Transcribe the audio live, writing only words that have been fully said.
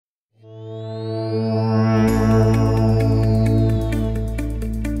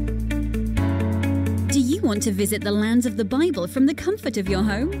to visit the lands of the Bible from the comfort of your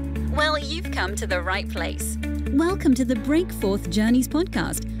home? Well, you've come to the right place. Welcome to the Breakforth Journeys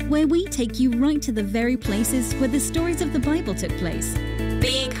podcast, where we take you right to the very places where the stories of the Bible took place.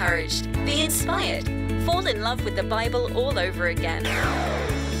 Be encouraged, be inspired, fall in love with the Bible all over again.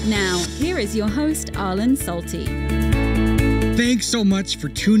 Now, here is your host, Arlen Salty. Thanks so much for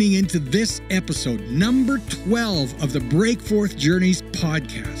tuning into this episode, number 12 of the Breakforth Journeys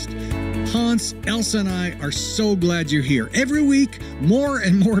podcast. Hans, Elsa, and I are so glad you're here. Every week, more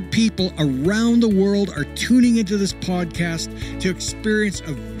and more people around the world are tuning into this podcast to experience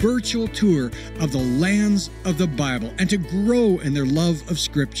a virtual tour of the lands of the Bible and to grow in their love of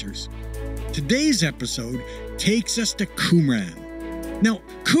scriptures. Today's episode takes us to Qumran. Now,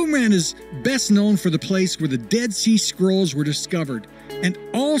 Qumran is best known for the place where the Dead Sea Scrolls were discovered, and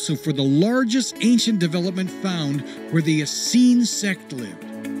also for the largest ancient development found where the Essene sect lived.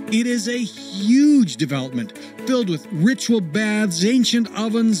 It is a huge development filled with ritual baths, ancient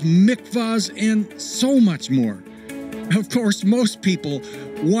ovens, mikvahs, and so much more. Of course, most people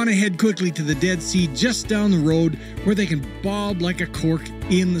want to head quickly to the Dead Sea just down the road where they can bob like a cork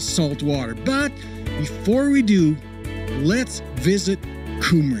in the salt water. But before we do, let's visit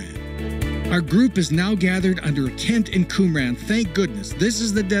Qumran. Our group is now gathered under a tent in Qumran. Thank goodness. This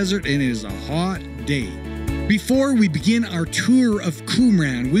is the desert and it is a hot day. Before we begin our tour of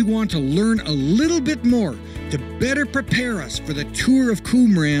Qumran, we want to learn a little bit more to better prepare us for the tour of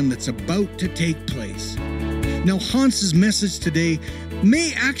Qumran that's about to take place. Now, Hans's message today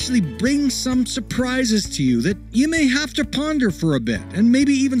may actually bring some surprises to you that you may have to ponder for a bit and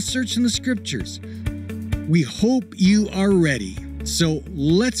maybe even search in the scriptures. We hope you are ready. So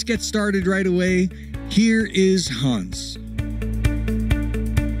let's get started right away. Here is Hans.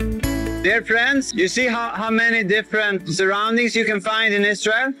 Dear friends, you see how many different surroundings you can find in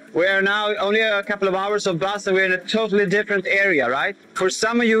Israel? We are now only a couple of hours of bus and we're in a totally different area, right? For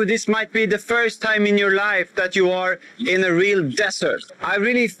some of you, this might be the first time in your life that you are in a real desert. I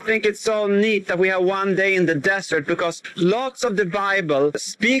really think it's so neat that we have one day in the desert because lots of the Bible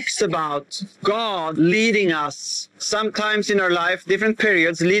speaks about God leading us, sometimes in our life, different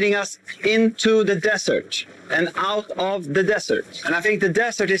periods, leading us into the desert and out of the desert. And I think the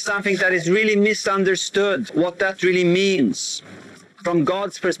desert is something that is really misunderstood, what that really means from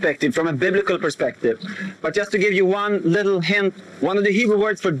God's perspective, from a biblical perspective. But just to give you one little hint, one of the Hebrew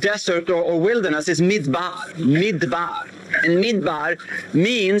words for desert or wilderness is midbar. Midbar. And midbar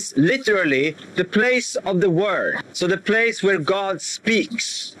means literally the place of the word. So the place where God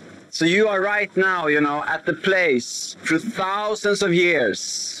speaks. So you are right now, at the place through thousands of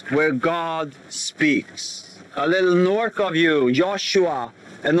years where God speaks. A little north of you, Joshua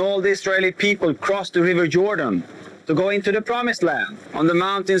and all the Israeli people crossed the river Jordan to go into the promised land. On the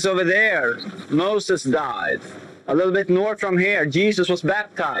mountains over there, Moses died. A little bit north from here, Jesus was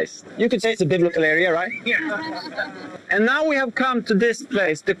baptized. You could say it's a biblical area, right? Yeah. And now we have come to this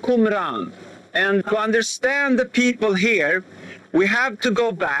place, the Qumran. And to understand the people here, we have to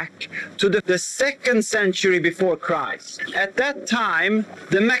go back to the 2nd century before Christ. At that time,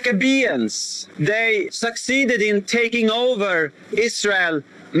 the Maccabees, they succeeded in taking over Israel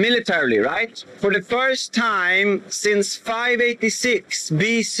militarily, right? For the first time since 586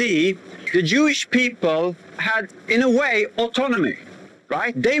 BC, the Jewish people had, in a way, autonomy,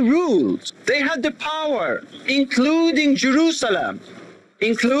 right? They ruled. They had the power, including Jerusalem.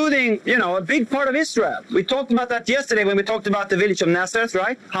 Including, a big part of Israel. We talked about that yesterday when we talked about the village of Nazareth,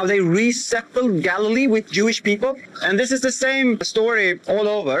 right? How they resettled Galilee with Jewish people. And this is the same story all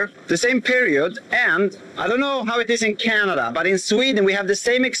over, the same period. And I don't know how it is in Canada, but in Sweden we have the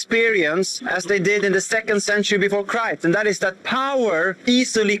same experience as they did in the 2nd century before Christ. And that is that power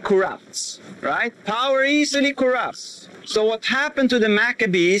easily corrupts, right? Power easily corrupts. So what happened to the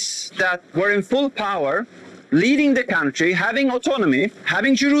Maccabees that were in full power, leading the country, having autonomy,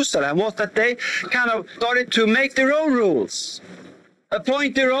 having Jerusalem, was that they kind of started to make their own rules,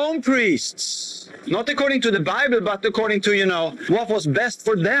 appoint their own priests, not according to the Bible, but according to, what was best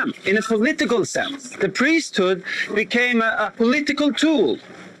for them in a political sense. The priesthood became a political tool.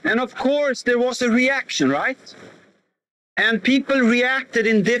 And of course, there was a reaction, right? And people reacted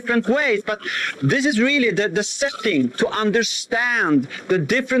in different ways, but this is really the setting to understand the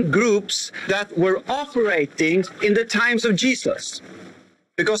different groups that were operating in the times of Jesus.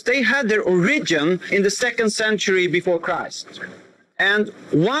 Because they had their origin in the 2nd century before Christ. And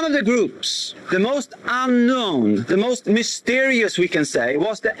one of the groups, the most unknown, the most mysterious, we can say,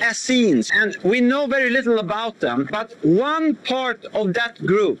 was the Essenes. And we know very little about them, but one part of that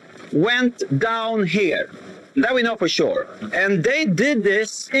group went down here. That we know for sure. And they did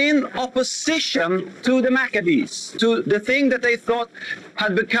this in opposition to the Maccabees, to the thing that they thought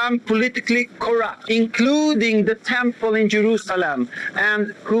had become politically corrupt, including the temple in Jerusalem,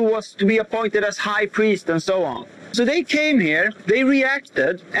 and who was to be appointed as high priest and so on. So they came here, they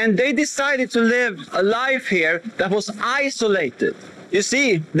reacted, and they decided to live a life here that was isolated. You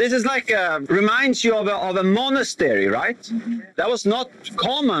see, this is like, reminds you of a monastery, right? That was not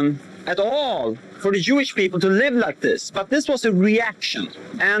common at all for the Jewish people to live like this. But this was a reaction.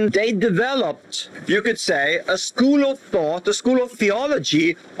 And they developed, you could say, a school of thought, a school of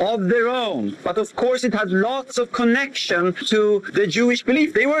theology of their own. But of course, it had lots of connection to the Jewish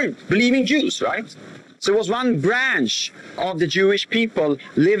belief. They were believing Jews, right? So it was one branch of the Jewish people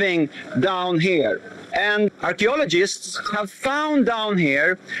living down here. And archaeologists have found down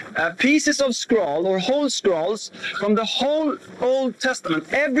here pieces of scroll or whole scrolls from the whole Old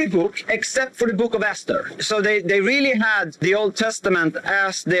Testament, every book except for the book of Esther. So they really had the Old Testament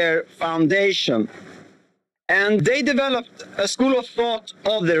as their foundation. And they developed a school of thought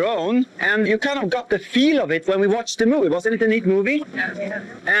of their own, and you kind of got the feel of it when we watched the movie. Wasn't it a neat movie? Yeah.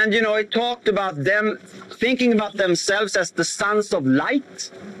 And, you know, it talked about them thinking about themselves as the sons of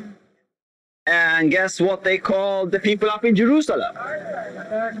light. And guess what they called the people up in Jerusalem?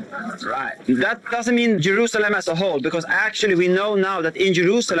 Right. That doesn't mean Jerusalem as a whole, because actually we know now that in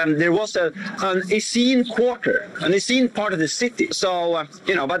Jerusalem there was an Essene quarter, an Essene part of the city. So,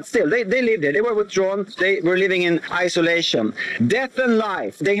 you know, but still, they lived there. They were withdrawn. They were living in isolation. Death and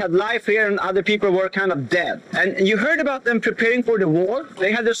life. They had life here and other people were kind of dead. And you heard about them preparing for the war.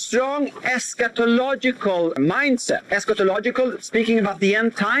 They had a strong eschatological mindset. Eschatological, speaking about the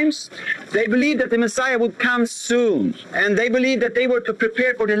end times. They believed that the Messiah would come soon, and they believed that they were to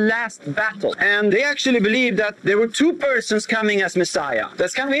prepare for the last battle. And they actually believed that there were two persons coming as Messiah.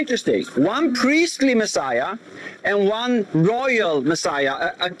 That's kind of interesting. One priestly Messiah and one royal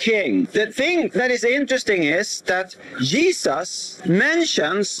Messiah, a king. The thing that is interesting is that Jesus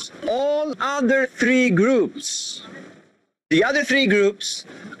mentions all other three groups. The other three groups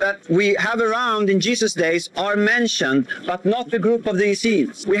that we have around in Jesus' days are mentioned, but not the group of the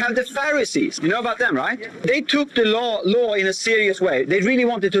Essenes. We have the Pharisees. You know about them, right? They took the law in a serious way. They really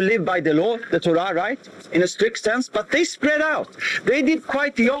wanted to live by the law, the Torah, right? In a strict sense, but they spread out. They did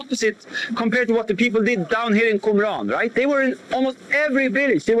quite the opposite compared to what the people did down here in Qumran, right? They were in almost every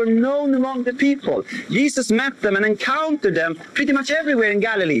village. They were known among the people. Jesus met them and encountered them pretty much everywhere in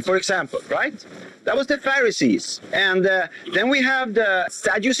Galilee, for example, right? That was the Pharisees. And then we have the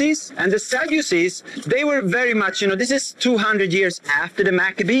Sadducees. And the Sadducees, they were very much, you know, this is 200 years after the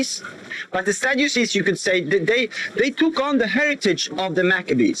Maccabees. But the Sadducees, you could say, they took on the heritage of the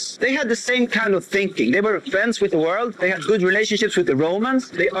Maccabees. They had the same kind of thinking. They were friends with the world. They had good relationships with the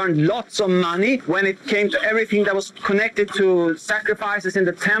Romans. They earned lots of money when it came to everything that was connected to sacrifices in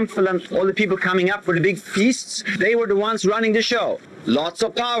the temple and all the people coming up for the big feasts. They were the ones running the show. Lots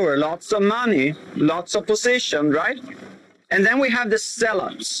of power, lots of money, lots of position, right? And then we have the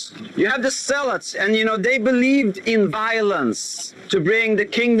zealots. You have the zealots, and you know, they believed in violence to bring the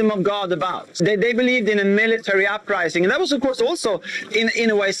kingdom of God about. They believed in a military uprising. And that was, of course, also in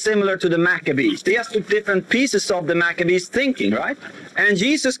a way similar to the Maccabees. They just took different pieces of the Maccabees thinking, right? And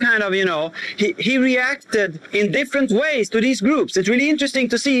Jesus kind of, you know, he reacted in different ways to these groups. It's really interesting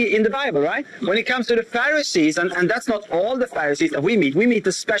to see in the Bible, right? When it comes to the Pharisees, and that's not all the Pharisees that we meet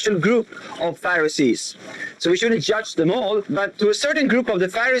a special group of Pharisees. So we shouldn't judge them all, but to a certain group of the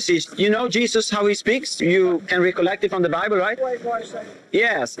Pharisees, you know Jesus, how he speaks? You can recollect it from the Bible, right?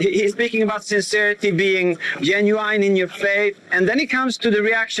 Yes, he's speaking about sincerity, being genuine in your faith. And then he comes to the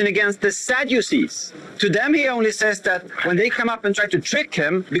reaction against the Sadducees. To them, he only says that when they come up and try to trick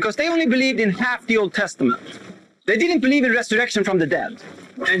him, because they only believed in half the Old Testament. They didn't believe in resurrection from the dead.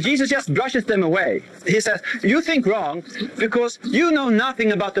 And Jesus just brushes them away. He says, you think wrong because you know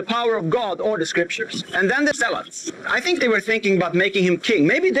nothing about the power of God or the scriptures. And then the zealots. I think they were thinking about making him king.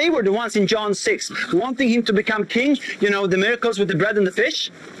 Maybe they were the ones in John 6 wanting him to become king. You know, the miracles with the bread and the fish.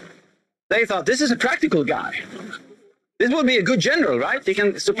 They thought, this is a practical guy. This would be a good general, right? He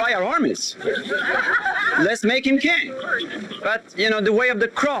can supply our armies. Let's make him king. But, you know, the way of the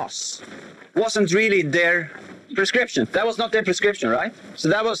cross wasn't really their prescription. That was not their prescription, right? So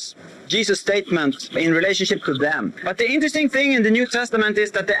that was Jesus' statement in relationship to them. But the interesting thing in the New Testament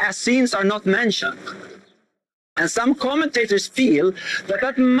is that the Essenes are not mentioned. And some commentators feel that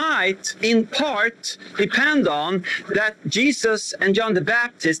that might, in part, depend on that Jesus and John the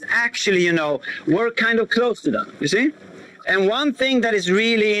Baptist actually, you know, were kind of close to them, you see? And one thing that is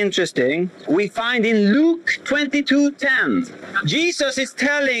really interesting, we find in Luke 22:10. Jesus is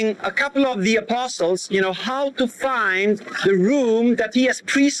telling a couple of the apostles, how to find the room that he has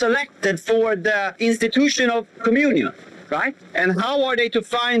pre-selected for the institution of communion, right? And how are they to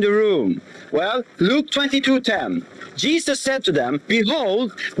find the room? Well, Luke 22:10. Jesus said to them,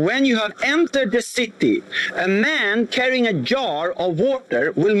 "Behold, when you have entered the city, a man carrying a jar of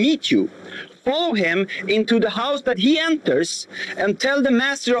water will meet you. Follow him into the house that he enters, and tell the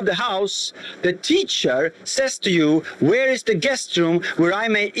master of the house, the teacher says to you, where is the guest room where I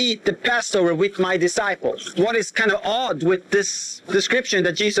may eat the Passover with my disciples?" What is kind of odd with this description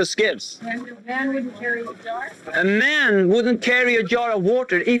that Jesus gives? And a man wouldn't carry a jar? A man wouldn't carry a jar of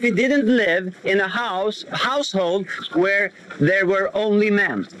water if he didn't live in a household where there were only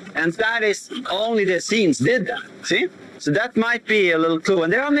men. And that is only the Essenes did that. See? So that might be a little clue.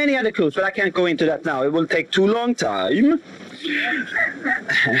 And there are many other clues, but I can't go into that now. It will take too long time.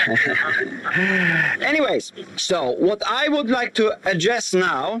 Anyways, so what I would like to address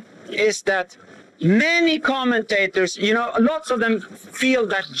now is that many commentators, lots of them feel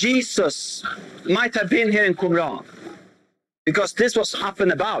that Jesus might have been here in Qumran, because this was up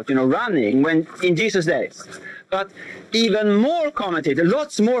and about, running when in Jesus' days. But even more commentators,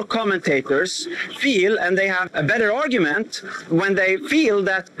 lots more commentators feel, and they have a better argument when they feel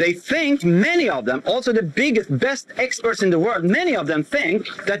that they think, many of them, also the biggest, best experts in the world, many of them think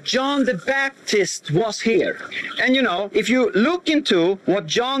that John the Baptist was here. And if you look into what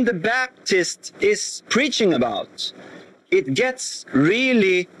John the Baptist is preaching about, it gets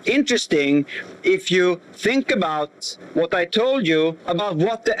really interesting if you think about what I told you about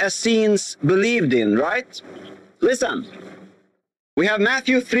what the Essenes believed in, right? Listen, we have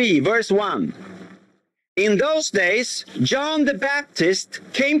Matthew 3, verse 1. In those days, John the Baptist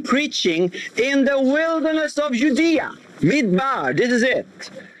came preaching in the wilderness of Judea. Midbar, this is it.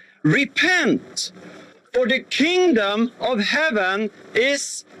 Repent, for the kingdom of heaven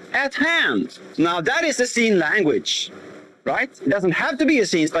is at hand. Now that is Essene language, right? It doesn't have to be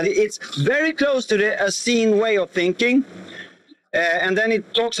Essenes, but it's very close to the Essene way of thinking. And then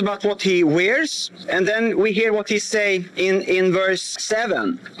it talks about what he wears, and then we hear what he say in verse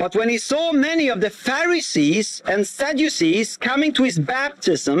 7. But when he saw many of the Pharisees and Sadducees coming to his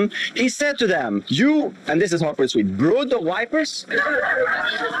baptism, he said to them, "You," and this is hard for sweet, "brood of vipers?"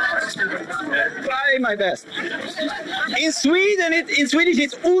 Try my best. In Swedish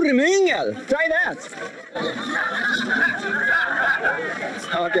it's ormyngel. Try that.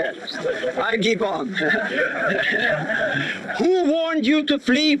 Okay, I keep on. Who warned you to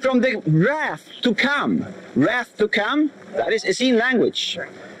flee from the wrath to come? Wrath to come? That is Essene language.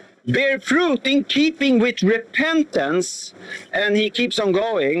 Bear fruit in keeping with repentance. And he keeps on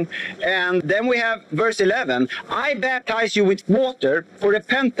going. And then we have verse 11. I baptize you with water for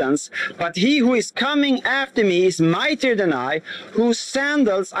repentance, but he who is coming after me is mightier than I, whose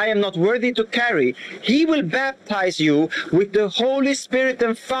sandals I am not worthy to carry. He will baptize you with the Holy Spirit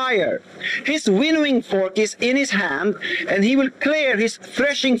and fire. His winnowing fork is in his hand, and he will clear his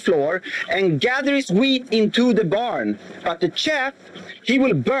threshing floor and gather his wheat into the barn. But the chaff he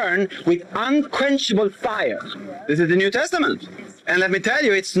will burn with unquenchable fire. This is the New Testament. And let me tell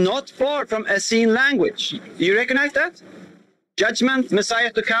you, it's not far from Essene language. You recognize that? Judgment,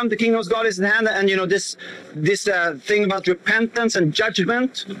 Messiah to come, the kingdom of God is in hand, and this thing about repentance and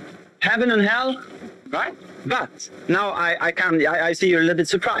judgment, heaven and hell, right? But now I see you're a little bit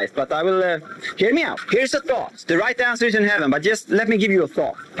surprised, but I will hear me out. Here's a thought. The right answer is in heaven, but just let me give you a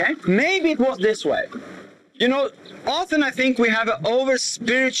thought, okay? Maybe it was this way. Often I think we have an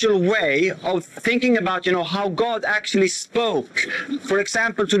over-spiritual way of thinking about, how God actually spoke, for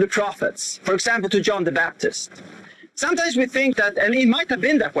example, to the prophets, for example, to John the Baptist. Sometimes we think that, and it might have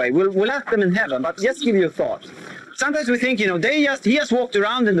been that way, we'll ask them in heaven, but just give you a thought. Sometimes we think, he just walked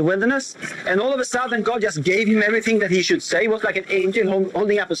around in the wilderness, and all of a sudden God just gave him everything that he should say. It was like an angel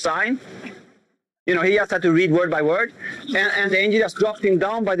holding up a sign. He just had to read word by word, and the angel just dropped him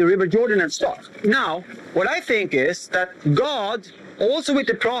down by the river Jordan and stopped. Now, what I think is that God, also with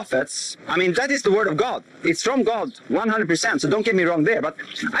the prophets, that is the word of God. It's from God, 100%, so don't get me wrong there. But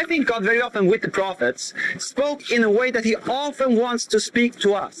I think God very often with the prophets spoke in a way that he often wants to speak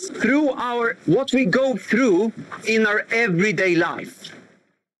to us through what we go through in our everyday life.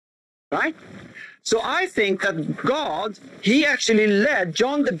 Right? So I think that God, he actually led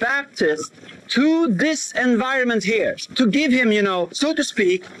John the Baptist to this environment here, to give him, so to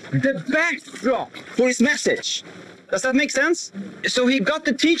speak, the backdrop for his message. Does that make sense? So he got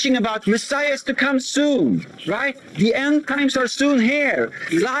the teaching about Messiah is to come soon, right? The end times are soon here.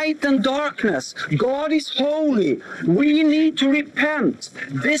 Light and darkness. God is holy. We need to repent.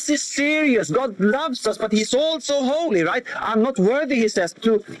 This is serious. God loves us, but he's also holy, right? I'm not worthy, he says,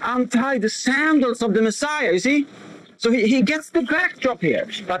 to untie the sandals of the Messiah, you see? So he gets the backdrop here.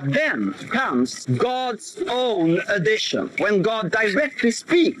 But then comes God's own addition, when God directly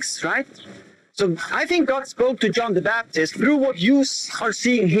speaks, right? So I think God spoke to John the Baptist through what you are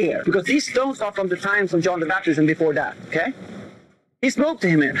seeing here, because these stones are from the times of John the Baptist and before that, okay? He spoke to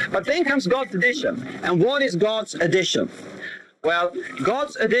him here. But then comes God's addition. And what is God's addition? Well,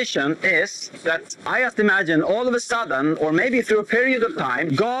 God's addition is that I just imagine all of a sudden, or maybe through a period of time,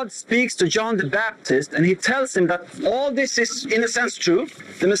 God speaks to John the Baptist and he tells him that all this is in a sense true.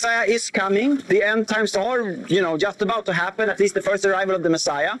 The Messiah is coming. The end times are, just about to happen, at least the first arrival of the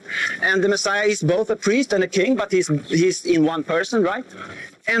Messiah. And the Messiah is both a priest and a king, but he's in one person, right?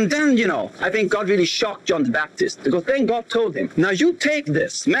 And then, I think God really shocked John the Baptist, because then God told him, now you take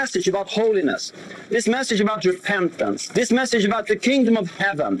this message about holiness, this message about repentance, this message about the kingdom of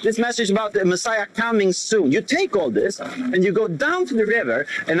heaven, this message about the Messiah coming soon. You take all this and you go down to the river,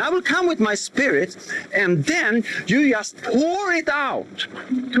 and I will come with my spirit, and then you just pour it out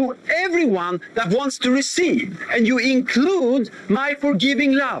to everyone that wants to receive, and you include my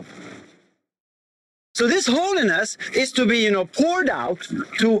forgiving love. So this holiness is to be, poured out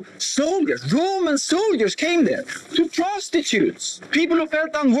to soldiers. Roman soldiers came there, to prostitutes, people who felt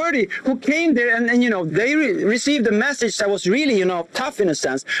unworthy, who came there and they received a message that was really, tough in a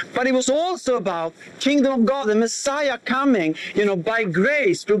sense. But it was also about kingdom of God, the Messiah coming, by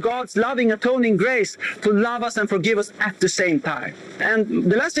grace, through God's loving, atoning grace, to love us and forgive us at the same time. And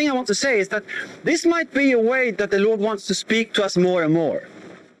the last thing I want to say is that this might be a way that the Lord wants to speak to us more and more.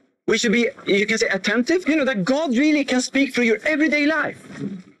 We should be, you can say, attentive, that God really can speak through your everyday life.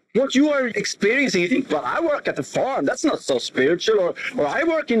 What you are experiencing, you think, well, I work at the farm, that's not so spiritual, or I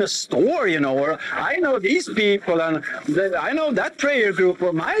work in a store, or I know these people, and I know that prayer group,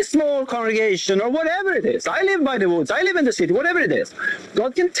 or my small congregation, or whatever it is. I live by the woods, I live in the city, whatever it is.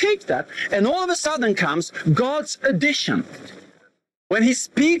 God can take that, and all of a sudden comes God's addition. When he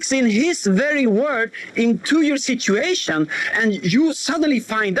speaks in his very word into your situation, and you suddenly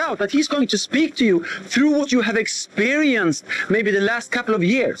find out that he's going to speak to you through what you have experienced maybe the last couple of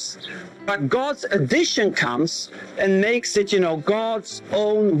years. But God's addition comes and makes it, God's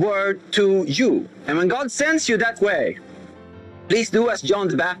own word to you. And when God sends you that way, please do as John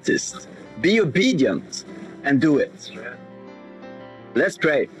the Baptist. Be obedient and do it. Let's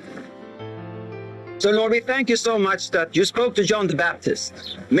pray. So, Lord, we thank you so much that you spoke to John the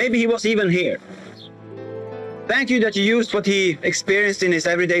Baptist. Maybe he was even here. Thank you that you used what he experienced in his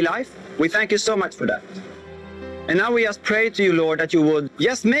everyday life. We thank you so much for that. And now we just pray to you, Lord, that you would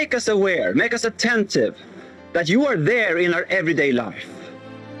just make us aware, make us attentive, that you are there in our everyday life.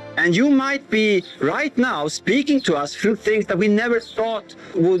 And you might be right now speaking to us through things that we never thought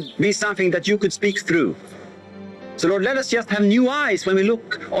would be something that you could speak through. So, Lord, let us just have new eyes when we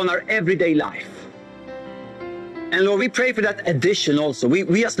look on our everyday life. And Lord, we pray for that addition also. We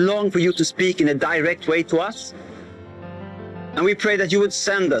just long for you to speak in a direct way to us. And we pray that you would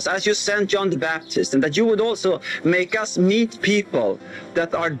send us, as you sent John the Baptist, and that you would also make us meet people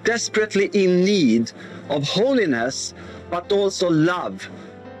that are desperately in need of holiness, but also love,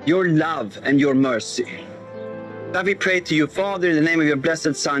 your love and your mercy. That we pray to you, Father, in the name of your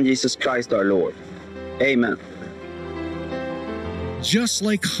blessed Son, Jesus Christ our Lord. Amen. Just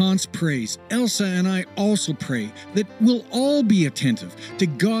like Hans prays, Elsa and I also pray that we'll all be attentive to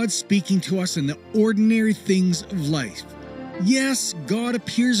God speaking to us in the ordinary things of life. Yes, God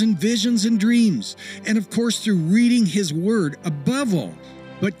appears in visions and dreams, and of course through reading His Word above all.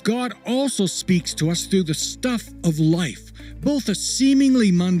 But God also speaks to us through the stuff of life, both the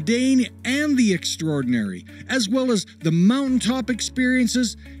seemingly mundane and the extraordinary, as well as the mountaintop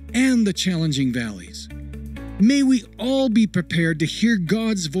experiences and the challenging valleys. May we all be prepared to hear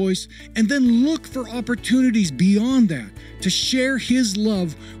God's voice and then look for opportunities beyond that to share His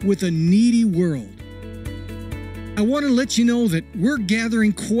love with a needy world. I want to let you know that we're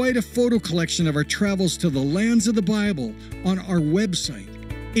gathering quite a photo collection of our travels to the lands of the Bible on our website.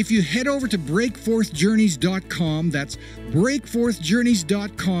 If you head over to breakforthjourneys.com, that's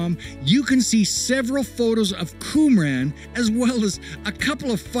breakforthjourneys.com, you can see several photos of Qumran, as well as a couple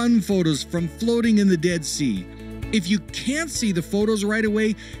of fun photos from floating in the Dead Sea. If you can't see the photos right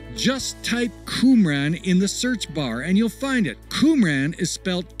away, just type Qumran in the search bar and you'll find it. Qumran is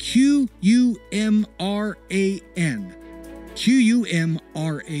spelled Qumran.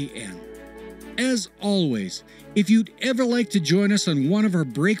 Qumran. as always, if you'd ever like to join us on one of our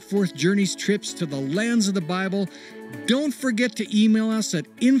Breakforth Journeys trips to the lands of the Bible, don't forget to email us at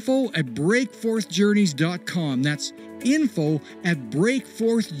info@breakforthjourneys.com. That's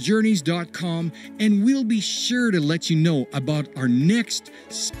info@breakforthjourneys.com, and we'll be sure to let you know about our next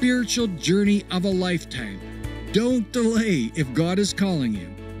spiritual journey of a lifetime. Don't delay if God is calling you.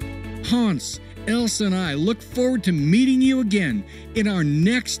 Hans, Elsa, and I look forward to meeting you again in our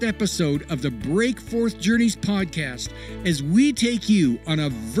next episode of the Breakforth Journeys podcast as we take you on a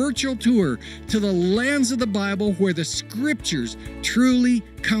virtual tour to the lands of the Bible where the Scriptures truly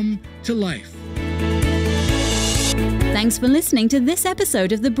come to life. Thanks for listening to this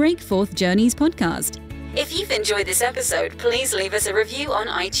episode of the Breakforth Journeys podcast. If you've enjoyed this episode, please leave us a review on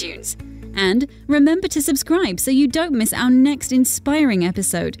iTunes. And remember to subscribe so you don't miss our next inspiring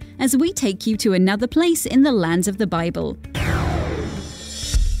episode as we take you to another place in the lands of the Bible.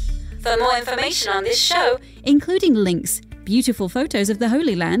 For more information on this show, including links, beautiful photos of the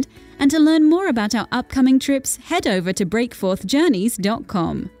Holy Land, and to learn more about our upcoming trips, head over to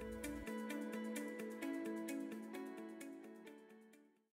breakforthjourneys.com.